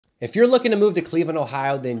If you're looking to move to Cleveland,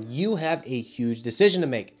 Ohio, then you have a huge decision to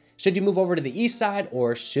make. Should you move over to the east side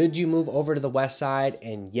or should you move over to the west side?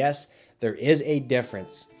 And yes, there is a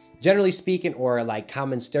difference. Generally speaking, or like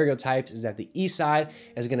common stereotypes, is that the east side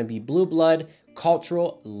is going to be blue blood,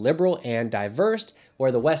 cultural, liberal, and diverse,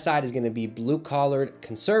 where the west side is going to be blue-collared,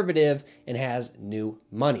 conservative, and has new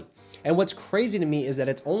money. And what's crazy to me is that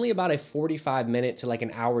it's only about a 45-minute to like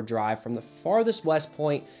an hour drive from the farthest west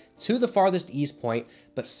point to the farthest east point,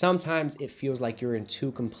 but sometimes it feels like you're in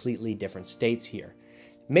two completely different states here.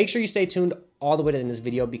 Make sure you stay tuned all the way to the end of this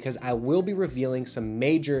video because I will be revealing some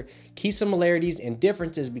major key similarities and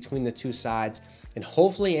differences between the two sides and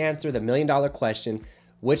hopefully answer the million-dollar question,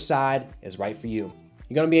 which side is right for you?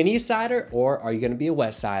 You gonna be an east sider or are you gonna be a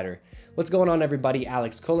west sider? What's going on, everybody?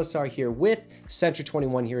 Alex Colasar here with Century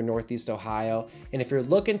 21 here in Northeast Ohio. And if you're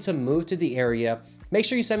looking to move to the area, make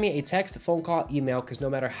sure you send me a text, phone call, email, because no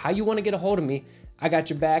matter how you want to get a hold of me, I got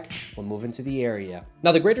your back when moving to the area.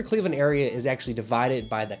 Now, the greater Cleveland area is actually divided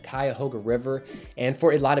by the Cuyahoga River. And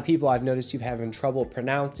for a lot of people, I've noticed you're having trouble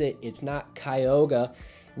pronounce it. It's not Cuyahoga.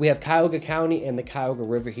 We have Cuyahoga County and the Cuyahoga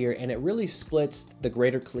River here, and it really splits the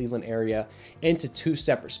greater Cleveland area into two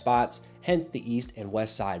separate spots, hence the east and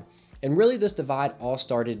west side. And really this divide all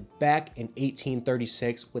started back in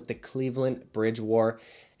 1836 with the Cleveland Bridge War.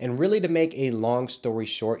 And really, to make a long story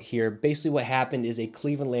short here, basically what happened is a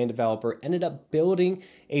Cleveland land developer ended up building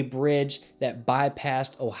a bridge that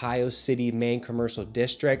bypassed Ohio City main commercial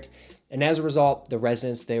district. And as a result, the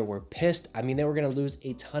residents there were pissed. I mean, they were going to lose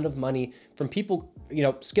a ton of money from people,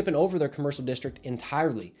 skipping over their commercial district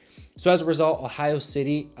entirely. So as a result, Ohio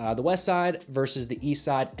City, the west side versus the east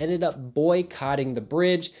side, ended up boycotting the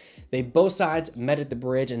bridge. They both sides met at the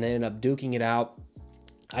bridge and they ended up duking it out.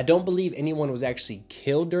 I don't believe anyone was actually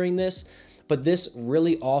killed during this, but this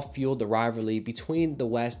really all fueled the rivalry between the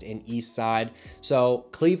west and east side. So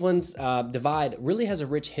Cleveland's divide really has a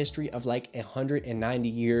rich history of like 190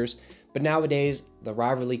 years, but nowadays the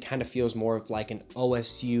rivalry kind of feels more of like an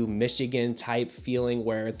OSU Michigan type feeling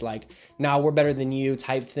where it's like, nah, we're better than you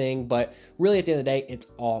type thing, but really at the end of the day, it's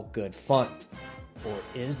all good fun. Or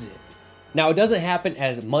is it? Now, it doesn't happen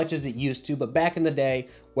as much as it used to, but back in the day,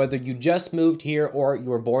 whether you just moved here or you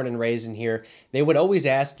were born and raised in here, they would always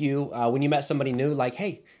ask you when you met somebody new, like,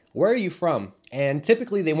 hey, where are you from? And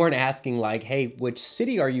typically they weren't asking like, hey, which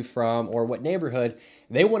city are you from or what neighborhood?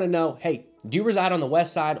 They want to know, hey, do you reside on the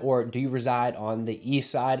west side or do you reside on the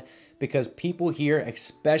east side? Because people here,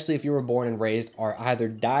 especially if you were born and raised, are either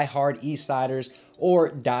die-hard east siders or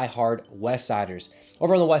die-hard west siders.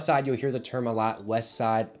 Over on the west side, you'll hear the term a lot, west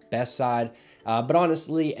side, best side. But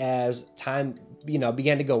honestly, as time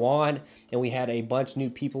began to go on and we had a bunch of new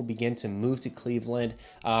people begin to move to Cleveland,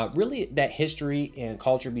 really that history and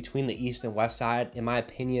culture between the east and west side, in my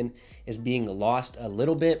opinion, is being lost a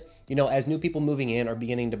little bit. As new people moving in are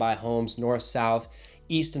beginning to buy homes north, south,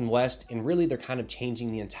 east and west, and really they're kind of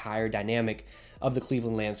changing the entire dynamic of the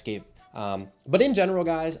Cleveland landscape. But in general,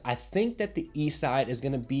 guys, I think that the east side is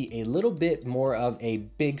going to be a little bit more of a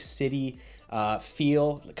big city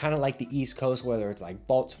feel, kind of like the East Coast, whether it's like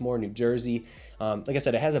Baltimore, New Jersey. Like I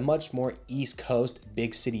said, it has a much more East Coast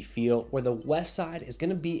big city feel, where the west side is going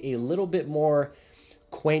to be a little bit more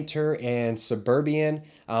quainter and suburban.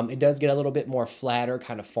 It does get a little bit more flatter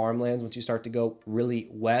kind of farmlands once you start to go really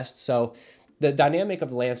west. So the dynamic of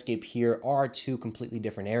the landscape here are two completely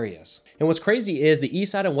different areas. And what's crazy is the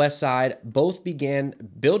east side and west side both began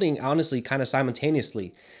building, honestly, kind of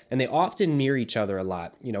simultaneously. And they often mirror each other a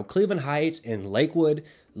lot. Cleveland Heights and Lakewood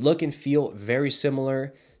look and feel very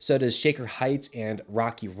similar. So does Shaker Heights and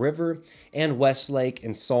Rocky River, and Westlake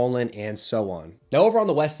and Solon, and so on. Now, over on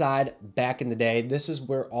the west side, back in the day, this is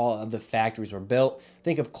where all of the factories were built.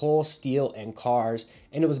 Think of coal, steel, and cars.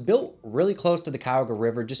 And it was built really close to the Cuyahoga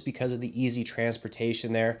River just because of the easy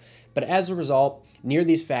transportation there. But as a result, near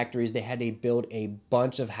these factories, they had to build a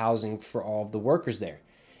bunch of housing for all of the workers there.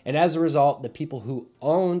 And as a result, the people who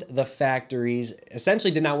owned the factories essentially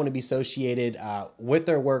did not want to be associated with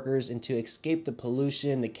their workers, and to escape the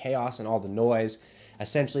pollution, the chaos, and all the noise,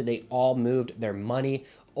 essentially they all moved their money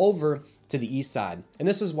over to the east side. And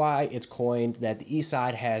this is why it's coined that the east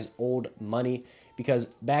side has old money, because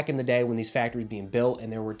back in the day when these factories were being built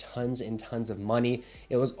and there were tons and tons of money,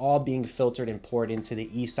 it was all being filtered and poured into the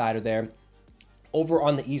east side of there. Over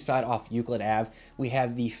on the east side off Euclid Ave, we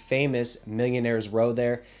have the famous Millionaires Row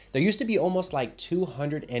there. There used to be almost like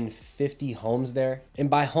 250 homes there. And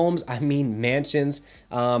by homes, I mean mansions.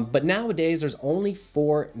 But nowadays, there's only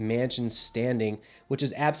 4 mansions standing, which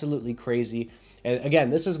is absolutely crazy. And again,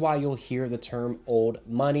 this is why you'll hear the term old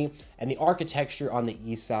money. And the architecture on the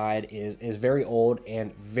east side is very old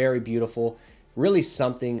and very beautiful. really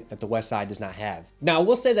something that the west side does not have. Now, I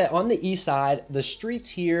will say that on the east side, the streets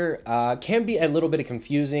here can be a little bit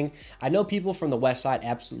confusing. I know people from the west side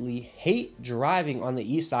absolutely hate driving on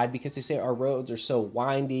the east side because they say our roads are so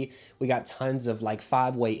windy. We got tons of like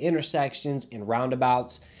 5-way intersections and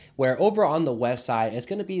roundabouts, where over on the west side, it's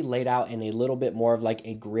gonna be laid out in a little bit more of like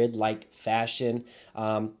a grid-like fashion.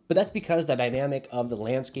 But that's because the dynamic of the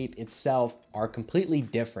landscape itself are completely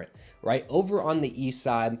different, right? Over on the east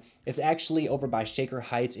side, it's actually over by Shaker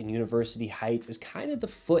Heights and University Heights is kind of the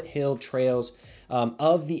foothill trails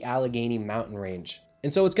of the Allegheny mountain range.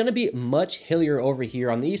 And so it's gonna be much hillier over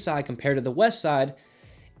here on the east side compared to the west side.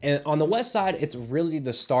 And on the west side, it's really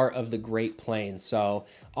the start of the Great Plains. So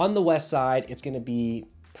on the west side, it's gonna be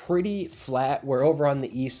pretty flat, where over on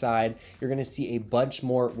the east side, you're gonna see a bunch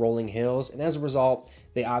more rolling hills. And as a result,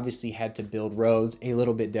 they obviously had to build roads a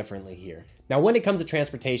little bit differently here. Now, when it comes to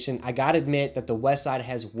transportation, I gotta admit that the west side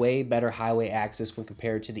has way better highway access when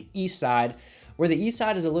compared to the east side, where the east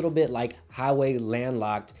side is a little bit like highway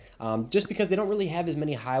landlocked, just because they don't really have as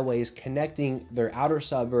many highways connecting their outer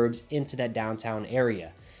suburbs into that downtown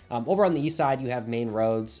area. Over on the east side, you have main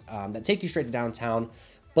roads that take you straight to downtown,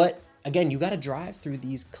 but again, you got to drive through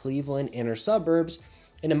these Cleveland inner suburbs.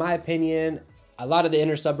 And in my opinion, a lot of the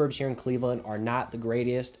inner suburbs here in Cleveland are not the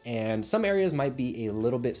greatest, and some areas might be a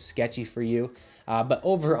little bit sketchy for you. But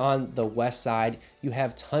over on the west side, you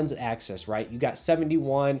have tons of access, right? You got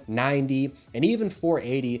 71, 90, and even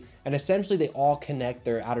 480, and essentially they all connect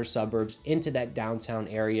their outer suburbs into that downtown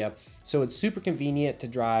area. So it's super convenient to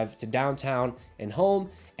drive to downtown and home.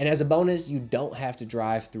 And as a bonus, you don't have to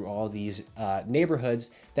drive through all these neighborhoods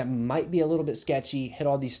that might be a little bit sketchy, hit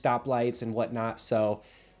all these stoplights and whatnot. So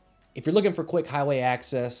if you're looking for quick highway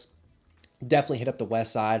access, definitely hit up the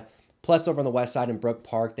west side. Plus, over on the west side in Brook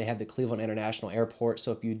Park, they have the Cleveland International Airport.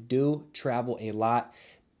 So if you do travel a lot,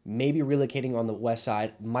 maybe relocating on the west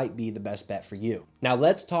side might be the best bet for you. Now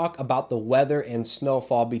let's talk about the weather and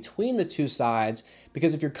snowfall between the two sides,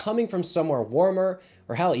 because if you're coming from somewhere warmer,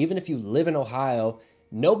 or hell, even if you live in Ohio,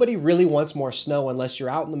 nobody really wants more snow unless you're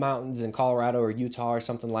out in the mountains in Colorado or Utah or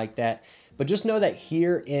something like that. But just know that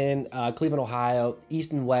here in Cleveland, Ohio,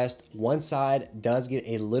 east and west, one side does get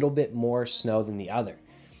a little bit more snow than the other.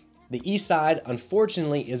 The east side,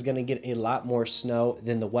 unfortunately, is going to get a lot more snow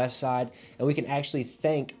than the west side, and we can actually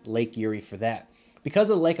thank Lake Erie for that. Because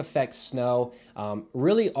the lake affects snow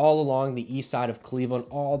really all along the east side of Cleveland,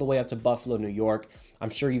 all the way up to Buffalo, New York. I'm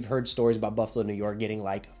sure you've heard stories about Buffalo, New York getting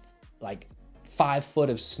like 5 foot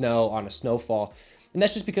of snow on a snowfall. And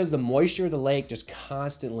that's just because the moisture of the lake just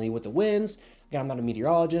constantly, with the winds, again, I'm not a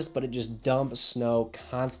meteorologist, but it just dumps snow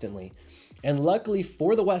constantly. And luckily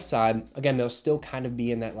for the west side, again, they'll still kind of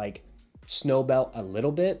be in that like snow belt a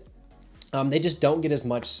little bit. They just don't get as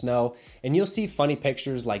much snow. And you'll see funny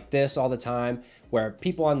pictures like this all the time where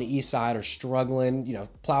people on the east side are struggling, you know,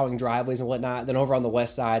 plowing driveways and whatnot. Then over on the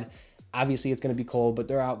west side, obviously it's going to be cold, but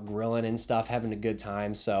they're out grilling and stuff, having a good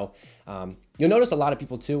time. So you'll notice a lot of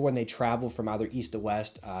people too, when they travel from either east to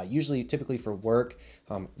west, typically for work,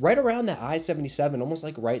 right around that I-77, almost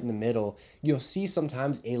like right in the middle, you'll see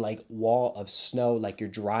sometimes a like wall of snow, like you're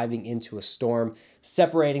driving into a storm,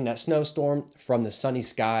 separating that snowstorm from the sunny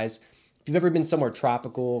skies. If you've ever been somewhere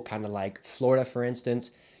tropical, kind of like Florida, for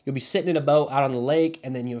instance, you'll be sitting in a boat out on the lake,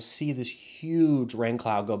 and then you'll see this huge rain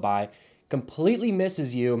cloud go by, completely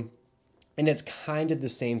misses you. And it's kind of the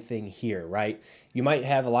same thing here, right? You might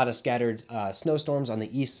have a lot of scattered snowstorms on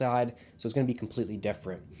the east side, so it's going to be completely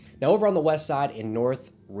different. Now, over on the west side in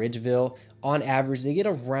North Ridgeville, on average, they get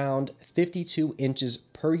around 52 inches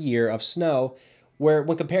per year of snow, where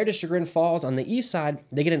when compared to Chagrin Falls on the east side,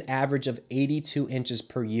 they get an average of 82 inches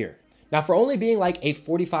per year. Now, for only being like a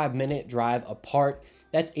 45-minute drive apart,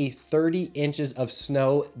 that's a 30 inches of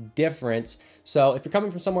snow difference. So if you're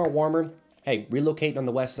coming from somewhere warmer, hey, relocating on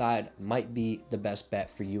the west side might be the best bet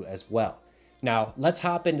for you as well. Now, let's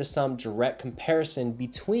hop into some direct comparison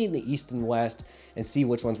between the east and west and see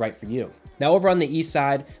which one's right for you. Now, over on the east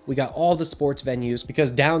side, we got all the sports venues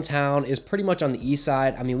because downtown is pretty much on the east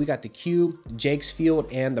side. I mean, we got the Q, Jakes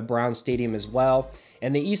Field, and the Brown Stadium as well.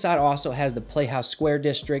 And the east side also has the Playhouse Square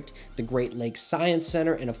District, the Great Lakes Science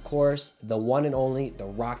Center, and of course, the one and only, the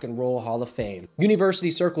Rock and Roll Hall of Fame.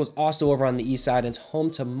 University Circle is also over on the east side, and it's home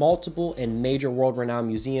to multiple and major world-renowned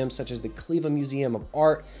museums, such as the Cleveland Museum of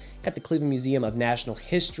Art, got the Cleveland Museum of National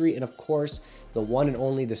History, and of course, the one and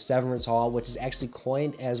only the Severance Hall, which is actually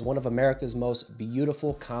coined as one of America's most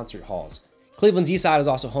beautiful concert halls. Cleveland's east side is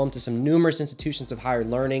also home to some numerous institutions of higher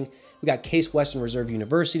learning. We got Case Western Reserve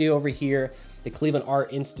University over here, the Cleveland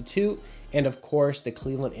Art Institute, and of course, the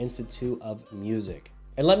Cleveland Institute of Music.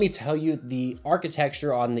 And let me tell you, the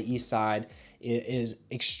architecture on the east side is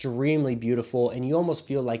extremely beautiful, and you almost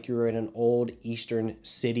feel like you're in an old Eastern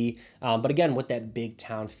city, but again, with that big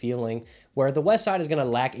town feeling, where the west side is going to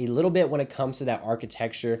lack a little bit when it comes to that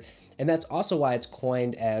architecture. And that's also why it's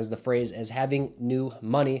coined as the phrase as having new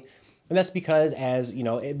money. And that's because as you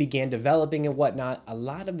know, it began developing and whatnot, a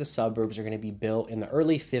lot of the suburbs are going to be built in the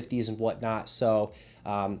early 50s and whatnot. So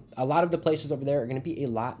a lot of the places over there are going to be a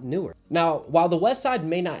lot newer. Now, while the west side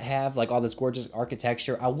may not have like all this gorgeous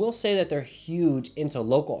architecture, I will say that they're huge into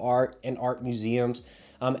local art and art museums.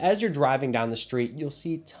 As you're driving down the street, you'll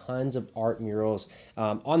see tons of art murals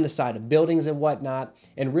on the side of buildings and whatnot.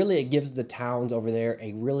 And really, it gives the towns over there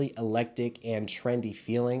a really eclectic and trendy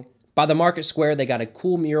feeling. By the Market Square, they got a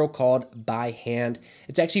cool mural called By Hand.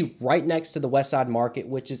 It's actually right next to the West Side Market,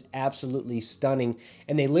 which is absolutely stunning.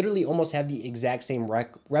 And they literally almost have the exact same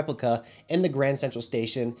replica in the Grand Central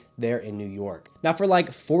Station there in New York. Now for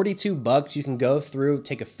like 42 bucks, you can go through,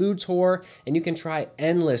 take a food tour, and you can try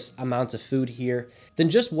endless amounts of food here. Then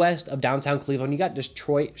just west of downtown Cleveland, you got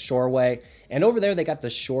Detroit Shoreway. And over there, they got the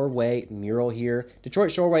Shoreway mural here.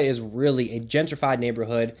 Detroit Shoreway is really a gentrified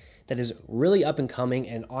neighborhood that is really up and coming,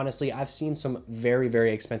 and honestly, I've seen some very,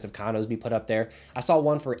 very expensive condos be put up there. I saw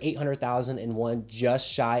one for $800,000 and one just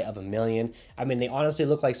shy of $1 million. I mean, they honestly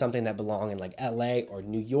look like something that belong in like LA or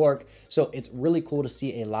New York. So it's really cool to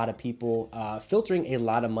see a lot of people filtering a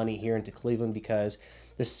lot of money here into Cleveland, because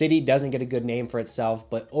the city doesn't get a good name for itself,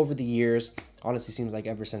 but over the years, honestly seems like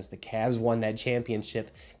ever since the Cavs won that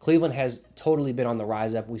championship, Cleveland has totally been on the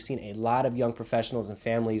rise up. We've seen a lot of young professionals and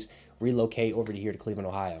families relocate over to here to Cleveland,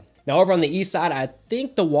 Ohio. Now over on the east side, I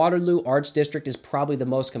think the Waterloo Arts District is probably the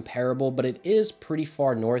most comparable, but it is pretty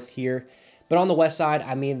far north here. But on the west side,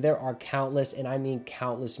 I mean, there are countless, and I mean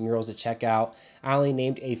countless murals to check out. I only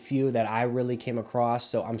named a few that I really came across,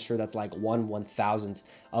 so I'm sure that's like 1/1000th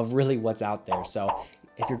of really what's out there. So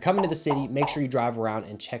if you're coming to the city, make sure you drive around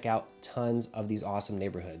and check out tons of these awesome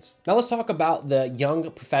neighborhoods. Now let's talk about the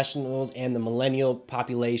young professionals and the millennial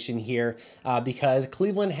population here, because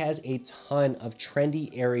Cleveland has a ton of trendy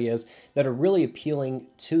areas that are really appealing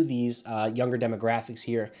to these younger demographics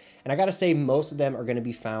here. And I gotta say, most of them are gonna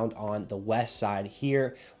be found on the west side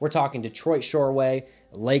here. We're talking Detroit Shoreway,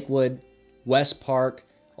 Lakewood, West Park,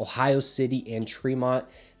 Ohio City, and Tremont.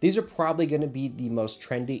 These are probably going to be the most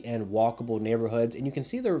trendy and walkable neighborhoods, and you can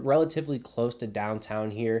see they're relatively close to downtown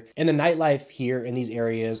here. And the nightlife here in these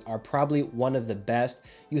areas are probably one of the best.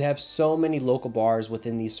 You have so many local bars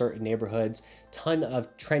within these certain neighborhoods, ton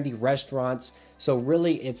of trendy restaurants. So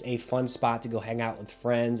really, it's a fun spot to go hang out with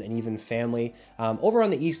friends and even family. Over on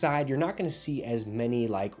the east side, you're not going to see as many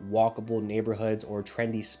like walkable neighborhoods or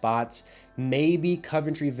trendy spots. Maybe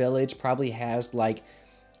Coventry Village probably has like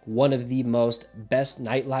one of the most best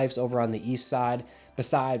nightlifes over on the east side,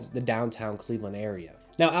 besides the downtown Cleveland area.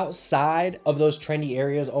 Now, outside of those trendy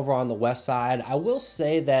areas over on the west side, I will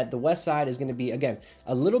say that the west side is going to be, again,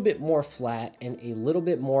 a little bit more flat and a little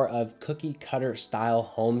bit more of cookie cutter style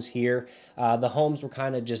homes here. The homes were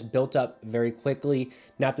kind of just built up very quickly.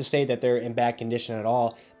 Not to say that they're in bad condition at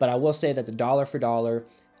all, but I will say that the dollar for dollar,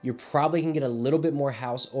 you probably can get a little bit more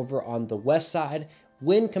house over on the west side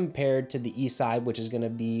when compared to the east side, which is going to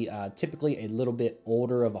be typically a little bit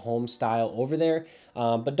older of a home style over there.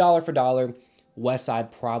 But dollar for dollar, west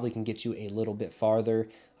side probably can get you a little bit farther.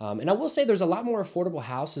 And I will say there's a lot more affordable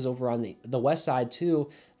houses over on the west side too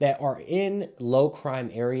that are in low crime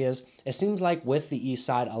areas. It seems like with the east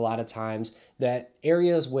side, a lot of times that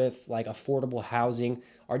areas with like affordable housing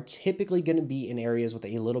are typically going to be in areas with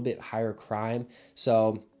a little bit higher crime.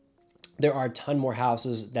 So there are a ton more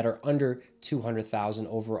houses that are under $200,000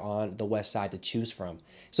 over on the west side to choose from.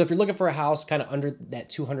 So if you're looking for a house kind of under that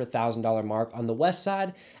 $200,000 mark on the west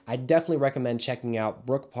side, I definitely recommend checking out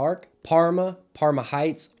Brook Park, Parma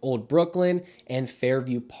Heights, Old Brooklyn, and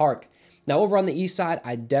Fairview Park. Now over on the east side,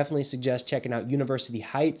 I definitely suggest checking out University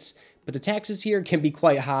Heights, but the taxes here can be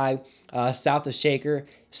quite high. South of Shaker,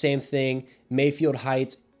 same thing, Mayfield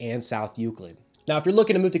Heights, and South Euclid. Now, if you're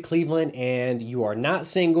looking to move to Cleveland and you are not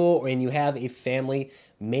single and you have a family,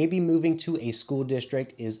 maybe moving to a school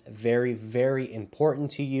district is very, very important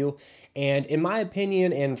to you. And in my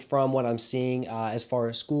opinion, and from what I'm seeing as far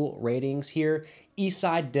as school ratings here, East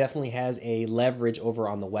Side definitely has a leverage over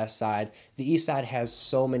on the West Side. The East Side has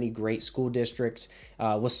so many great school districts,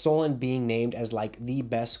 with Solon being named as like the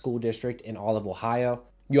best school district in all of Ohio.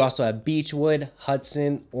 You also have Beechwood,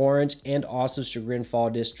 Hudson, Orange, and also Chagrin Fall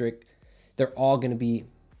District. They're all going to be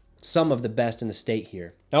some of the best in the state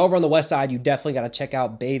here. Now over on the west side, you definitely got to check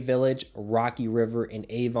out Bay Village, Rocky River, and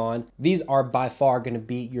Avon. These are by far going to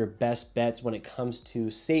be your best bets when it comes to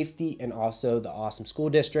safety and also the awesome school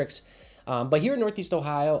districts. But here in Northeast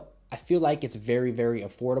Ohio, I feel like it's very, very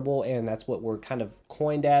affordable, and that's what we're kind of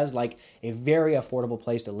coined as, like a very affordable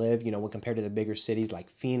place to live, you know, when compared to the bigger cities like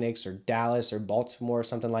Phoenix or Dallas or Baltimore or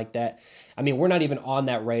something like that. I mean, we're not even on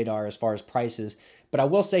that radar as far as prices, but I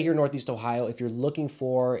will say here in Northeast Ohio, if you're looking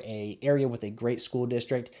for a area with a great school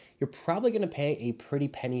district, you're probably going to pay a pretty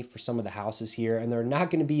penny for some of the houses here, and they're not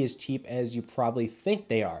going to be as cheap as you probably think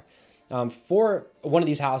they are. For one of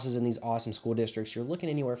these houses in these awesome school districts, you're looking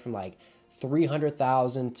anywhere from like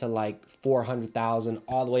 $300,000 to like $400,000,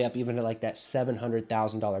 all the way up even to like that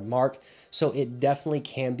 $700,000 mark. So it definitely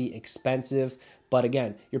can be expensive, but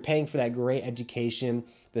again, you're paying for that great education,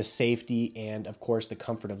 the safety, and of course the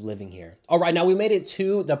comfort of living here. All right, now we made it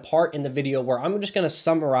to the part in the video where I'm just gonna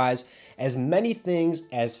summarize as many things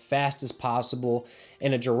as fast as possible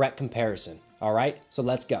in a direct comparison. All right, so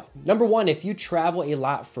let's go. Number one, if you travel a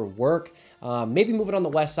lot for work, maybe moving on the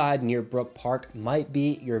west side near Brook Park might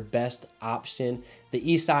be your best option.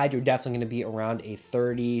 The east side, you're definitely gonna be around a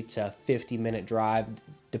 30 to 50 minute drive,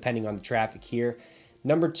 depending on the traffic here.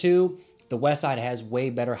 Number two, the west side has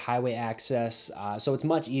way better highway access, so it's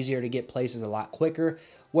much easier to get places a lot quicker,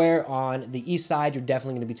 where on the east side, you're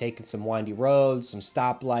definitely going to be taking some windy roads, some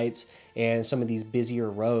stoplights, and some of these busier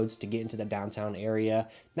roads to get into the downtown area.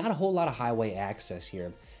 Not a whole lot of highway access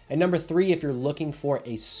here. And number three, if you're looking for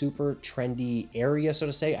a super trendy area, so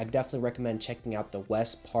to say, I definitely recommend checking out the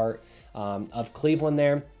west part of Cleveland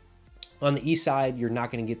there. On the east side, you're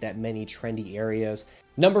not going to get that many trendy areas.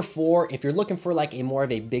 Number four, if you're looking for like a more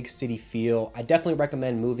of a big city feel, I definitely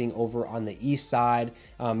recommend moving over on the east side.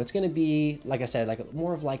 It's going to be, like I said, like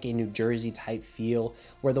more of like a New Jersey type feel,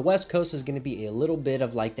 where the west coast is going to be a little bit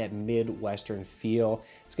of like that Midwestern feel.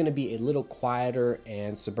 It's going to be a little quieter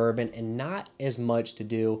and suburban and not as much to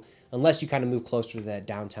do unless you kind of move closer to that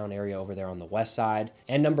downtown area over there on the west side.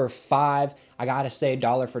 And number five, I gotta say,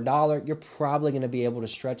 dollar for dollar, you're probably gonna be able to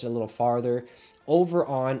stretch it a little farther over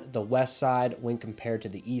on the west side when compared to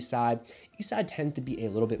the east side. East side tends to be a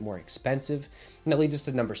little bit more expensive. And that leads us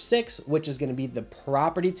to number six, which is gonna be the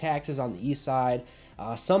property taxes on the east side.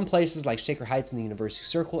 Some places like Shaker Heights in the University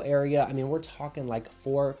Circle area, I mean, we're talking like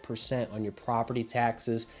 4% on your property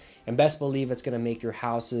taxes. And best believe it's going to make your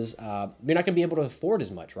houses, you're not going to be able to afford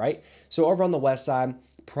as much, right? So over on the west side,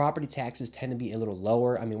 property taxes tend to be a little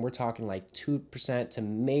lower. I mean, we're talking like 2% to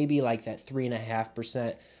maybe like that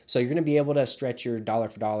 3.5%. So you're going to be able to stretch your dollar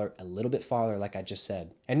for dollar a little bit farther, like I just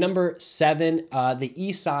said. And number seven, the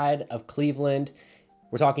east side of Cleveland,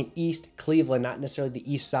 we're talking East Cleveland, not necessarily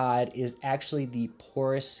the east side, is actually the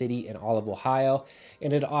poorest city in all of Ohio.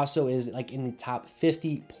 And it also is like in the top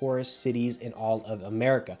 50 poorest cities in all of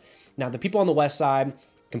America. Now, the people on the west side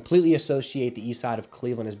completely associate the east side of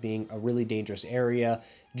Cleveland as being a really dangerous area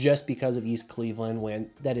just because of East Cleveland, when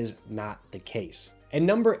that is not the case. And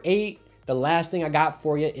number eight, the last thing I got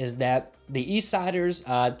for you is that the east siders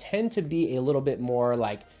tend to be a little bit more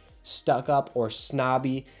like stuck up or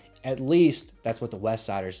snobby. At least that's what the West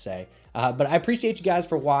Siders say. But I appreciate you guys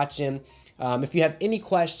for watching. If you have any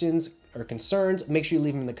questions or concerns, make sure you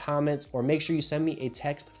leave them in the comments, or make sure you send me a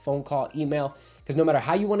text, phone call, email, because no matter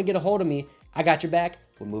how you want to get a hold of me, I got your back.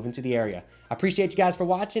 We're moving to the area. I appreciate you guys for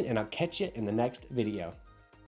watching, and I'll catch you in the next video.